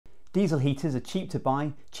Diesel heaters are cheap to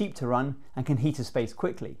buy, cheap to run, and can heat a space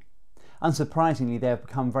quickly. Unsurprisingly, they have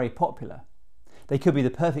become very popular. They could be the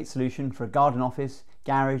perfect solution for a garden office,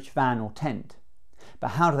 garage, van or tent. But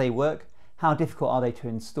how do they work? How difficult are they to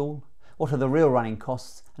install? What are the real running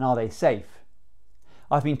costs, and are they safe?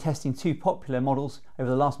 I've been testing two popular models over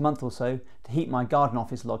the last month or so to heat my garden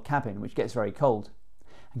office log cabin, which gets very cold,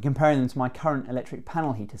 and comparing them to my current electric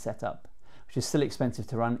panel heater setup, which is still expensive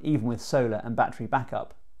to run even with solar and battery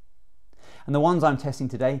backup. And the ones I'm testing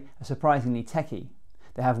today are surprisingly techy.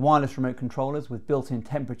 They have wireless remote controllers with built-in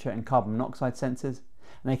temperature and carbon monoxide sensors,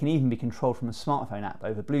 and they can even be controlled from a smartphone app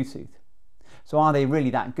over Bluetooth. So are they really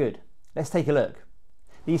that good? Let's take a look.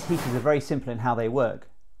 These heaters are very simple in how they work.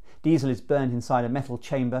 Diesel is burned inside a metal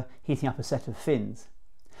chamber, heating up a set of fins.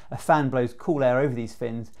 A fan blows cool air over these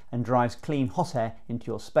fins and drives clean hot air into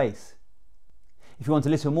your space. If you want a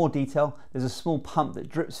little more detail, there's a small pump that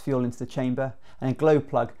drips fuel into the chamber, and a glow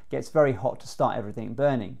plug gets very hot to start everything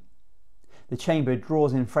burning. The chamber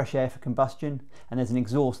draws in fresh air for combustion, and there's an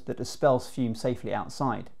exhaust that expels fumes safely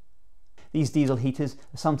outside. These diesel heaters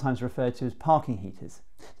are sometimes referred to as parking heaters,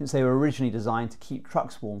 since they were originally designed to keep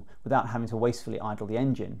trucks warm without having to wastefully idle the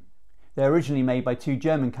engine. They were originally made by two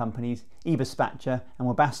German companies, Eberspacher and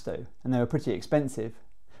Webasto, and they were pretty expensive.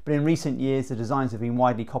 But in recent years the designs have been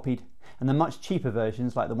widely copied, and the much cheaper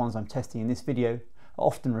versions, like the ones I'm testing in this video, are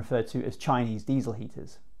often referred to as Chinese diesel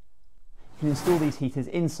heaters. You can install these heaters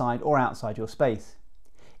inside or outside your space.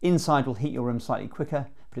 Inside will heat your room slightly quicker,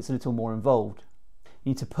 but it's a little more involved.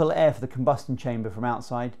 You need to pull air for the combustion chamber from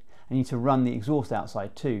outside, and you need to run the exhaust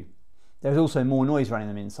outside too. There is also more noise running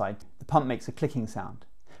them inside. The pump makes a clicking sound.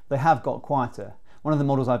 They have got quieter. One of the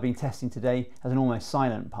models I've been testing today has an almost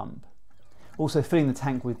silent pump. Also, filling the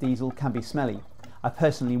tank with diesel can be smelly. I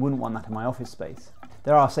personally wouldn't want that in my office space.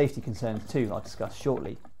 There are safety concerns too, I'll discuss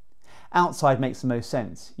shortly. Outside makes the most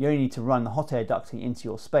sense. You only need to run the hot air ducting into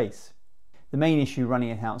your space. The main issue running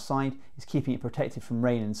it outside is keeping it protected from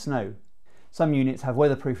rain and snow. Some units have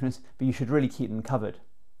weatherproofness, but you should really keep them covered.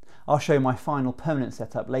 I'll show my final permanent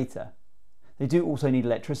setup later. They do also need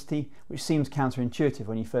electricity, which seems counterintuitive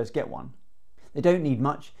when you first get one. They don't need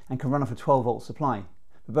much and can run off a 12 volt supply,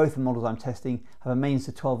 but both the models I'm testing have a mains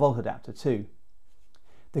to 12 volt adapter too.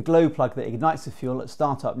 The glow plug that ignites the fuel at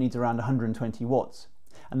startup needs around 120 watts,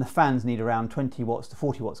 and the fans need around 20 watts to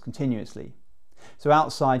 40 watts continuously. So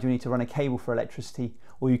outside you'll need to run a cable for electricity,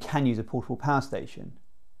 or you can use a portable power station.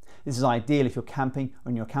 This is ideal if you're camping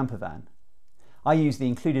or in your camper van. I use the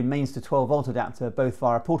included mains to 12 volt adapter both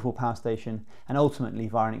via a portable power station and ultimately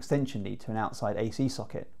via an extension lead to an outside AC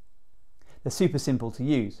socket. They're super simple to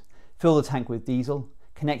use. Fill the tank with diesel,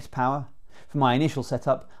 connect power. For my initial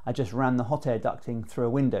setup, I just ran the hot air ducting through a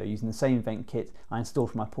window using the same vent kit I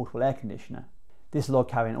installed for my portable air conditioner. This log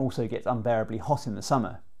cabin also gets unbearably hot in the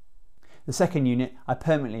summer. The second unit I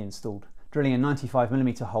permanently installed, drilling a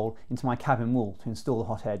 95mm hole into my cabin wall to install the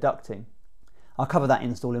hot air ducting. I'll cover that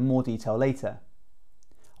install in more detail later.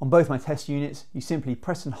 On both my test units, you simply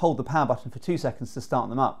press and hold the power button for 2 seconds to start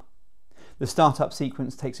them up. The startup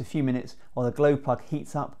sequence takes a few minutes while the glow plug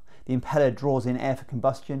heats up, the impeller draws in air for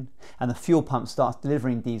combustion, and the fuel pump starts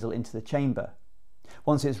delivering diesel into the chamber.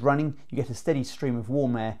 Once it's running, you get a steady stream of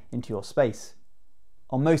warm air into your space.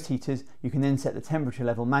 On most heaters, you can then set the temperature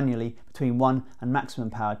level manually between 1 and maximum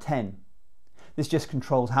power 10. This just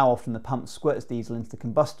controls how often the pump squirts diesel into the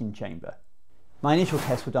combustion chamber. My initial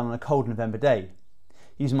tests were done on a cold November day,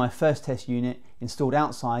 using my first test unit installed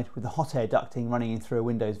outside with the hot air ducting running in through a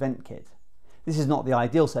Windows vent kit. This is not the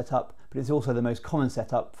ideal setup, but it's also the most common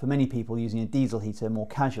setup for many people using a diesel heater more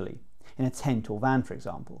casually, in a tent or van for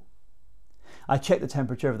example. I checked the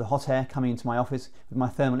temperature of the hot air coming into my office with my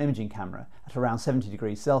thermal imaging camera at around 70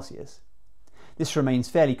 degrees Celsius. This remains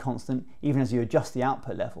fairly constant even as you adjust the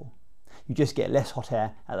output level. You just get less hot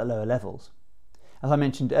air at the lower levels. As I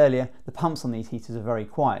mentioned earlier, the pumps on these heaters are very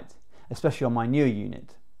quiet, especially on my newer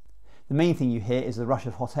unit. The main thing you hear is the rush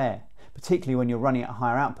of hot air, particularly when you're running at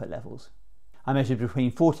higher output levels. I measured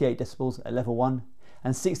between 48 decibels at level 1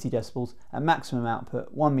 and 60 decibels at maximum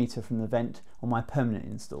output 1 metre from the vent on my permanent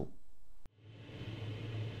install.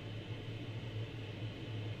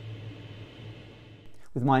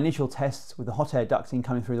 With my initial tests with the hot air ducting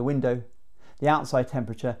coming through the window, the outside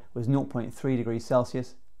temperature was 0.3 degrees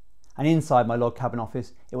Celsius, and inside my log cabin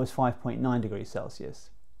office it was 5.9 degrees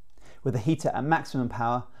Celsius. With the heater at maximum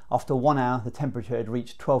power, after 1 hour the temperature had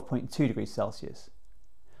reached 12.2 degrees Celsius.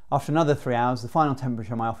 After another 3 hours, the final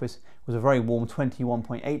temperature in my office was a very warm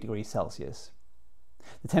 21.8 degrees Celsius.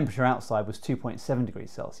 The temperature outside was 2.7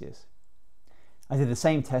 degrees Celsius. I did the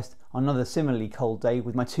same test on another similarly cold day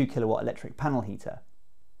with my 2 kilowatt electric panel heater.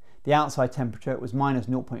 The outside temperature was minus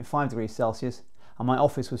 0.5 degrees Celsius and my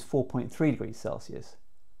office was 4.3 degrees Celsius.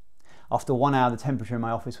 After 1 hour the temperature in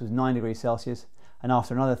my office was 9 degrees Celsius, and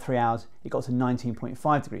after another 3 hours it got to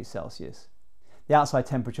 19.5 degrees Celsius. The outside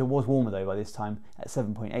temperature was warmer though by this time at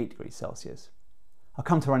 7.8 degrees Celsius. I'll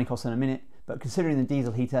come to running costs in a minute, but considering the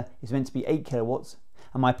diesel heater is meant to be 8 kilowatts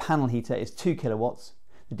and my panel heater is 2 kilowatts,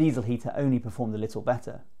 the diesel heater only performed a little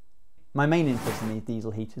better. My main interest in these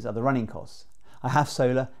diesel heaters are the running costs. I have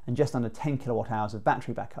solar and just under 10 kilowatt hours of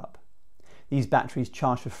battery backup. These batteries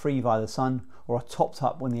charge for free via the sun or are topped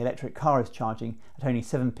up when the electric car is charging at only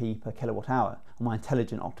 7p per kilowatt hour on my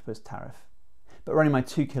Intelligent Octopus tariff. But running my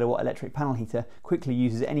 2 kilowatt electric panel heater quickly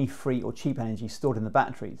uses any free or cheap energy stored in the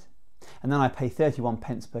batteries, and then I pay 31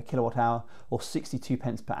 pence per kilowatt hour or 62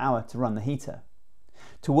 pence per hour to run the heater.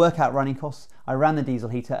 To work out running costs, I ran the diesel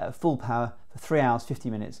heater at full power for 3 hours 50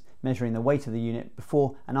 minutes, measuring the weight of the unit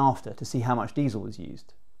before and after to see how much diesel was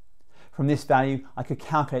used. From this value I could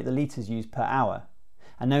calculate the litres used per hour,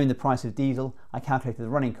 and knowing the price of diesel I calculated the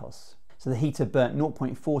running costs. So the heater burnt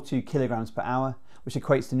 0.42 kilograms per hour, which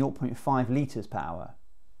equates to 0.5 litres per hour.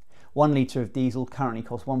 1 litre of diesel currently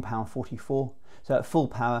costs £1.44, so at full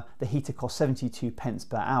power the heater costs 72 pence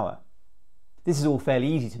per hour. This is all fairly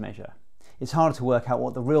easy to measure. It's harder to work out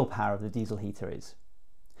what the real power of the diesel heater is.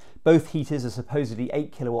 Both heaters are supposedly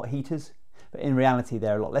 8 kilowatt heaters, but in reality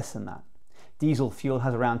they're a lot less than that. Diesel fuel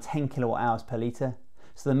has around 10 kilowatt hours per litre,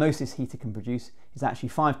 so the most this heater can produce is actually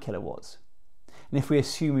 5 kilowatts. And if we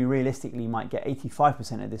assume we realistically might get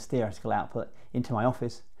 85% of this theoretical output into my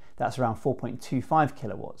office, that's around 4.25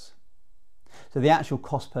 kilowatts. So the actual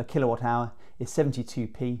cost per kilowatt hour is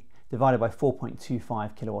 72p divided by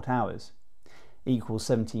 4.25 kilowatt hours, equals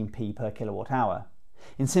 17p per kilowatt hour.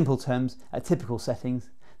 In simple terms, at typical settings,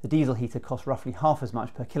 the diesel heater costs roughly half as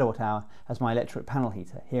much per kilowatt hour as my electric panel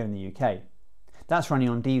heater here in the UK. That's running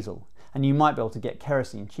on diesel, and you might be able to get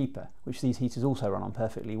kerosene cheaper, which these heaters also run on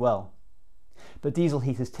perfectly well. But diesel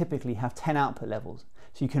heaters typically have 10 output levels,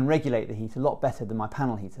 so you can regulate the heat a lot better than my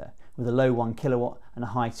panel heater, with a low 1 kilowatt and a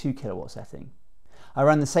high 2 kilowatt setting. I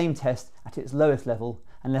ran the same test at its lowest level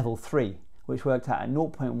and level 3, which worked out at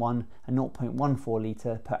 0.1 and 0.14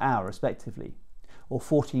 litre per hour respectively, or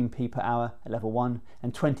 14p per hour at level 1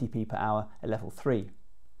 and 20p per hour at level 3.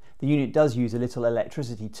 The unit does use a little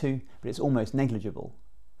electricity too, but it's almost negligible.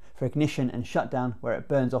 For ignition and shutdown, where it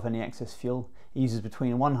burns off any excess fuel, it uses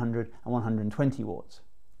between 100 and 120 watts.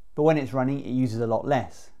 But when it's running, it uses a lot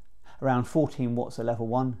less, around 14 watts at level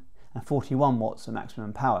 1 and 41 watts at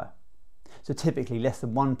maximum power, so typically less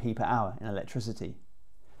than 1p per hour in electricity.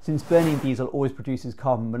 Since burning diesel always produces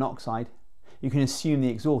carbon monoxide, you can assume the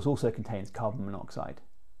exhaust also contains carbon monoxide.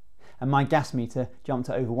 And my gas meter jumped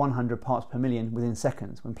to over 100 parts per million within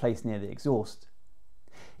seconds when placed near the exhaust.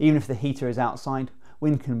 Even if the heater is outside,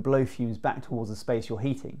 wind can blow fumes back towards the space you're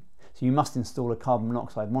heating, so you must install a carbon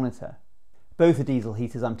monoxide monitor. Both the diesel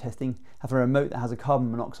heaters I'm testing have a remote that has a carbon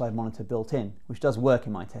monoxide monitor built in, which does work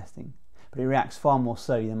in my testing, but it reacts far more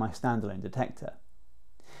slowly than my standalone detector.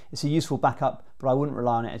 It's a useful backup, but I wouldn't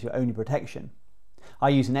rely on it as your only protection. I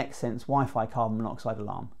use an Xsense Wi-Fi carbon monoxide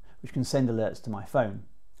alarm, which can send alerts to my phone.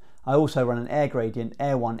 I also run an air gradient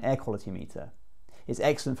Air1 air quality meter. It's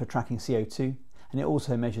excellent for tracking CO2, and it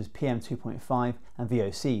also measures PM2.5 and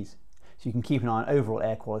VOCs, so you can keep an eye on overall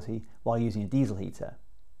air quality while using a diesel heater.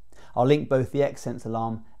 I'll link both the Xsense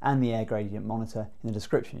alarm and the air gradient monitor in the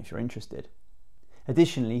description if you're interested.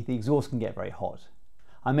 Additionally, the exhaust can get very hot.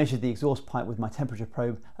 I measured the exhaust pipe with my temperature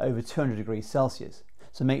probe at over 200 degrees Celsius,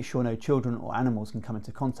 so make sure no children or animals can come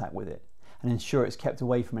into contact with it, and ensure it's kept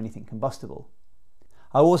away from anything combustible.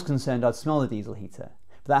 I was concerned I'd smell the diesel heater,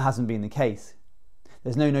 but that hasn't been the case.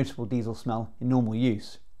 There's no noticeable diesel smell in normal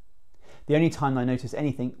use. The only time I noticed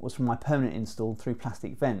anything was from my permanent install through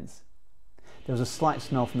plastic vents. There was a slight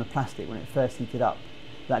smell from the plastic when it first heated up,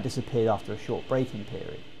 but that disappeared after a short break-in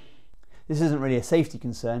period. This isn't really a safety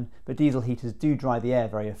concern, but diesel heaters do dry the air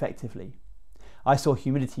very effectively. I saw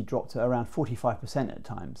humidity drop to around 45% at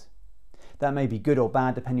times. That may be good or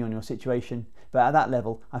bad depending on your situation, but at that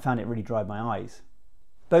level I found it really dried my eyes.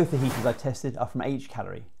 Both the heaters I've tested are from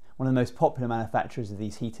H-Calorie, one of the most popular manufacturers of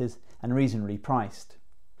these heaters and reasonably priced.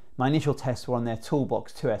 My initial tests were on their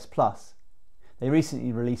Toolbox 2S Plus. They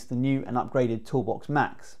recently released the new and upgraded Toolbox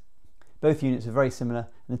Max. Both units are very similar,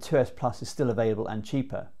 and the 2S Plus is still available and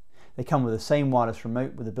cheaper. They come with the same wireless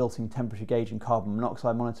remote with a built-in temperature gauge and carbon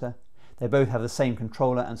monoxide monitor. They both have the same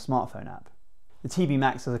controller and smartphone app. The TB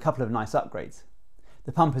Max has a couple of nice upgrades.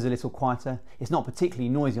 The pump is a little quieter. It's not particularly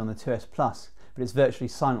noisy on the 2S Plus, but it's virtually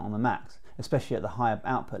silent on the Max, especially at the higher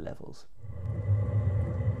output levels.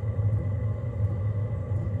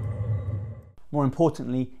 More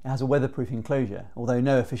importantly, it has a weatherproof enclosure, although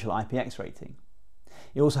no official IPX rating.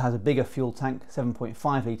 It also has a bigger fuel tank,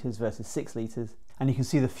 7.5 litres versus 6 litres, and you can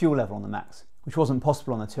see the fuel level on the Max, which wasn't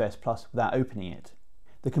possible on the 2S Plus without opening it.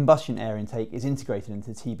 The combustion air intake is integrated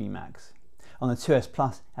into TB Max. On the 2S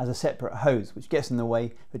Plus, it has a separate hose which gets in the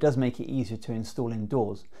way but does make it easier to install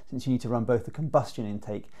indoors, since you need to run both the combustion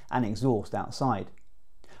intake and exhaust outside.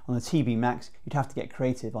 On the TB Max, you'd have to get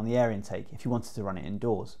creative on the air intake if you wanted to run it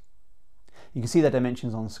indoors. You can see their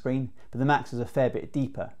dimensions on screen, but the Max is a fair bit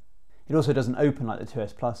deeper. It also doesn't open like the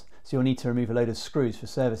 2S Plus, so you'll need to remove a load of screws for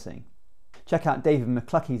servicing. Check out David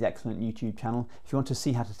McCluckey's excellent YouTube channel if you want to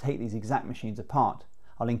see how to take these exact machines apart.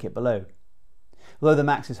 I'll link it below. Although the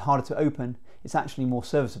Max is harder to open, it's actually more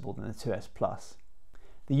serviceable than the 2S Plus.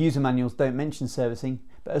 The user manuals don't mention servicing,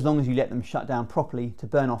 but as long as you let them shut down properly to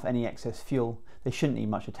burn off any excess fuel, they shouldn't need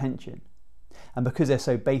much attention. And because they're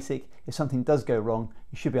so basic, if something does go wrong,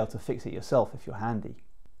 you should be able to fix it yourself if you're handy.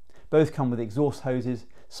 Both come with exhaust hoses,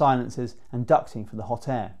 silencers and ducting for the hot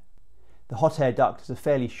air. The hot air duct is a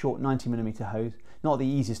fairly short 90mm hose, not the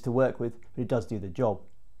easiest to work with, but it does do the job.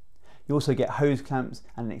 You also get hose clamps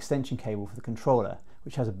and an extension cable for the controller,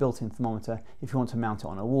 which has a built-in thermometer if you want to mount it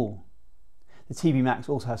on a wall. The TB Max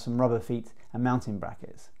also has some rubber feet and mounting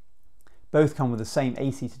brackets. Both come with the same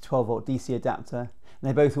AC to 12V DC adapter, and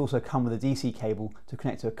they both also come with a DC cable to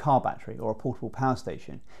connect to a car battery or a portable power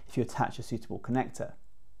station if you attach a suitable connector.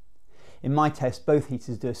 In my test, both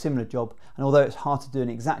heaters do a similar job, and although it's hard to do an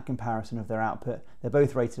exact comparison of their output, they're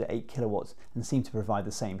both rated at 8 kilowatts and seem to provide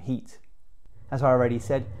the same heat. As I already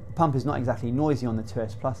said, the pump is not exactly noisy on the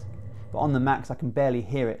 2S Plus, but on the Max I can barely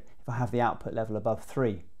hear it if I have the output level above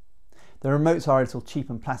 3. The remotes are a little cheap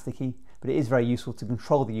and plasticky, but it is very useful to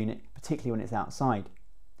control the unit, particularly when it's outside.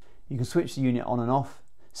 You can switch the unit on and off,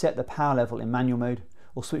 set the power level in manual mode,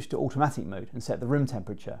 or switch to automatic mode and set the room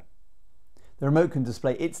temperature. The remote can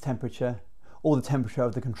display its temperature or the temperature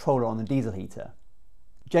of the controller on the diesel heater.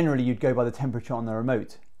 Generally you'd go by the temperature on the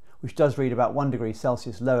remote, which does read about 1 degree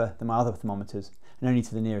Celsius lower than my other thermometers and only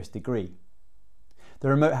to the nearest degree. The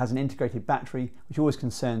remote has an integrated battery, which always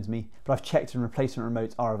concerns me, but I've checked and replacement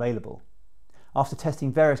remotes are available. After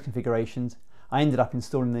testing various configurations, I ended up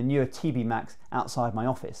installing the newer TB Max outside my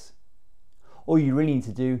office. All you really need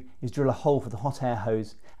to do is drill a hole for the hot air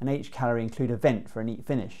hose and each calorie include a vent for a neat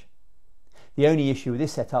finish. The only issue with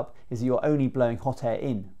this setup is that you're only blowing hot air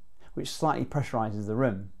in, which slightly pressurises the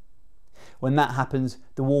room. When that happens,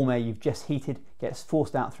 the warm air you've just heated gets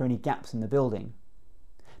forced out through any gaps in the building.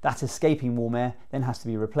 That escaping warm air then has to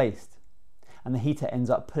be replaced, and the heater ends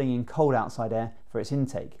up pulling in cold outside air for its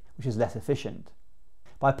intake, which is less efficient.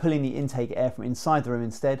 By pulling the intake air from inside the room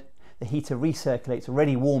instead, the heater recirculates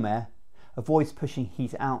already warm air, avoids pushing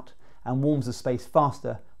heat out, and warms the space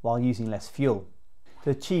faster while using less fuel. To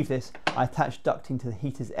achieve this, I attached ducting to the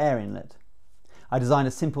heater's air inlet. I designed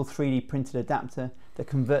a simple 3D printed adapter that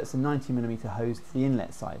converts the 90mm hose to the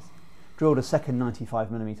inlet size, drilled a second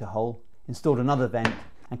 95mm hole, installed another vent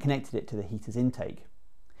and connected it to the heater's intake.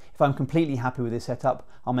 If I'm completely happy with this setup,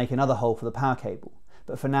 I'll make another hole for the power cable,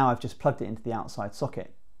 but for now I've just plugged it into the outside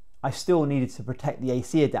socket. I still needed to protect the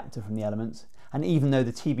AC adapter from the elements, and even though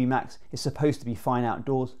the TB Max is supposed to be fine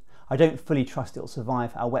outdoors, I don't fully trust it'll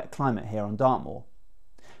survive our wet climate here on Dartmoor.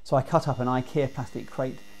 So I cut up an IKEA plastic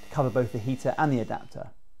crate to cover both the heater and the adapter.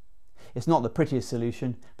 It's not the prettiest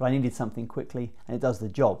solution, but I needed something quickly and it does the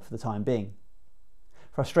job for the time being.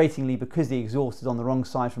 Frustratingly, because the exhaust is on the wrong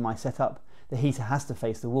side from my setup, the heater has to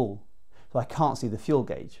face the wall, so I can't see the fuel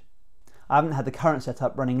gauge. I haven't had the current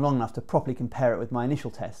setup running long enough to properly compare it with my initial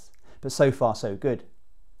tests, but so far so good.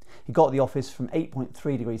 It got the office from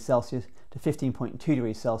 8.3 degrees Celsius to 15.2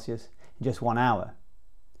 degrees Celsius in just 1 hour.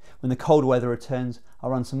 When the cold weather returns,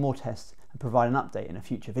 I'll run some more tests and provide an update in a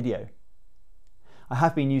future video. I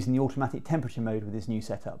have been using the automatic temperature mode with this new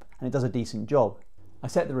setup and it does a decent job. I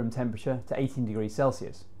set the room temperature to 18 degrees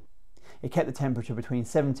Celsius. It kept the temperature between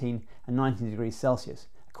 17 and 19 degrees Celsius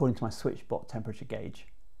according to my SwitchBot temperature gauge.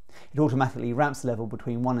 It automatically ramps the level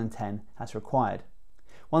between 1 and 10 as required.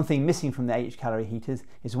 One thing missing from the H-calorie heaters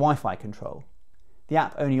is Wi-Fi control. The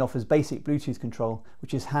app only offers basic Bluetooth control,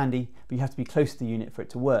 which is handy, but you have to be close to the unit for it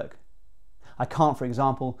to work. I can't, for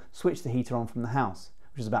example, switch the heater on from the house,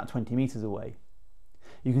 which is about 20 meters away.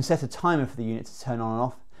 You can set a timer for the unit to turn on and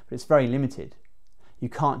off, but it's very limited. You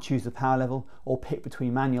can't choose the power level or pick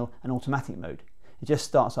between manual and automatic mode. It just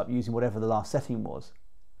starts up using whatever the last setting was.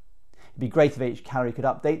 It'd be great if H-calorie could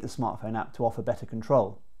update the smartphone app to offer better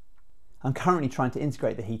control. I'm currently trying to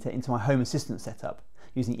integrate the heater into my home assistant setup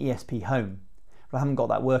using ESP Home, but I haven't got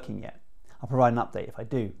that working yet. I'll provide an update if I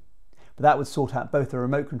do. But that would sort out both the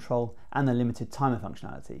remote control and the limited timer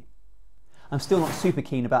functionality. I'm still not super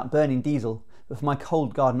keen about burning diesel, but for my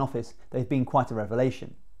cold garden office they've been quite a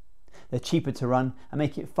revelation. They're cheaper to run and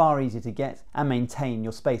make it far easier to get and maintain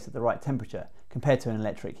your space at the right temperature compared to an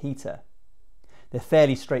electric heater. They're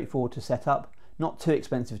fairly straightforward to set up, not too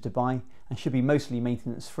expensive to buy, and should be mostly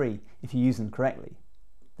maintenance free if you use them correctly.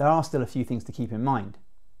 There are still a few things to keep in mind.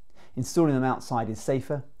 Installing them outside is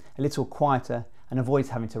safer, a little quieter, and avoids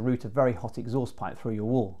having to route a very hot exhaust pipe through your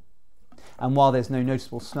wall. And while there's no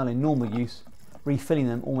noticeable smell in normal use, refilling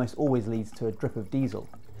them almost always leads to a drip of diesel,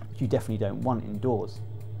 which you definitely don't want indoors.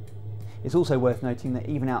 It's also worth noting that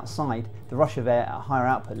even outside, the rush of air at higher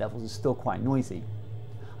output levels is still quite noisy.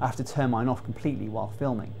 I have to turn mine off completely while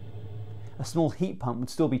filming. A small heat pump would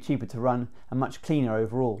still be cheaper to run and much cleaner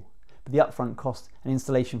overall, but the upfront cost and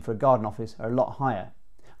installation for a garden office are a lot higher,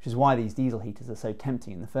 which is why these diesel heaters are so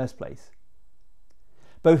tempting in the first place.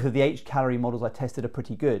 Both of the H-calorie models I tested are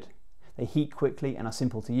pretty good. They heat quickly and are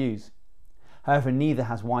simple to use. However, neither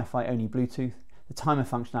has Wi-Fi, only Bluetooth, the timer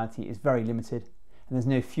functionality is very limited, and there's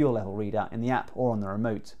no fuel level readout in the app or on the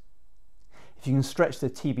remote. If you can stretch the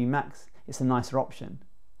TB Max, it's a nicer option.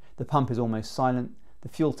 The pump is almost silent, the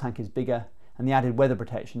fuel tank is bigger, and the added weather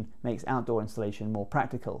protection makes outdoor installation more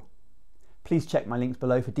practical. Please check my links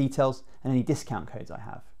below for details and any discount codes I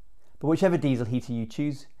have. But whichever diesel heater you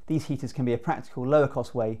choose, these heaters can be a practical, lower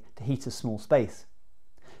cost way to heat a small space.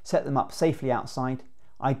 Set them up safely outside,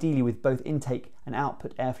 ideally with both intake and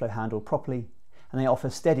output airflow handled properly, and they offer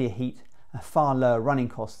steadier heat at far lower running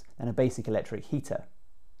costs than a basic electric heater.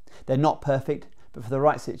 They're not perfect, but for the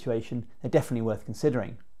right situation, they're definitely worth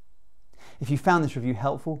considering. If you found this review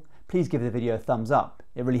helpful, please give the video a thumbs up,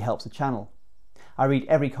 it really helps the channel. I read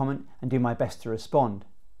every comment and do my best to respond,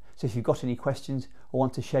 so if you've got any questions or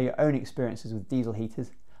want to share your own experiences with diesel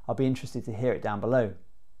heaters, I'll be interested to hear it down below.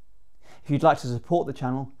 If you'd like to support the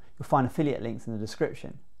channel, you'll find affiliate links in the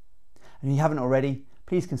description. And if you haven't already,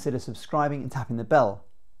 please consider subscribing and tapping the bell.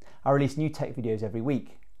 I release new tech videos every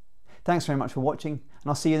week. Thanks very much for watching, and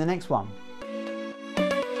I'll see you in the next one.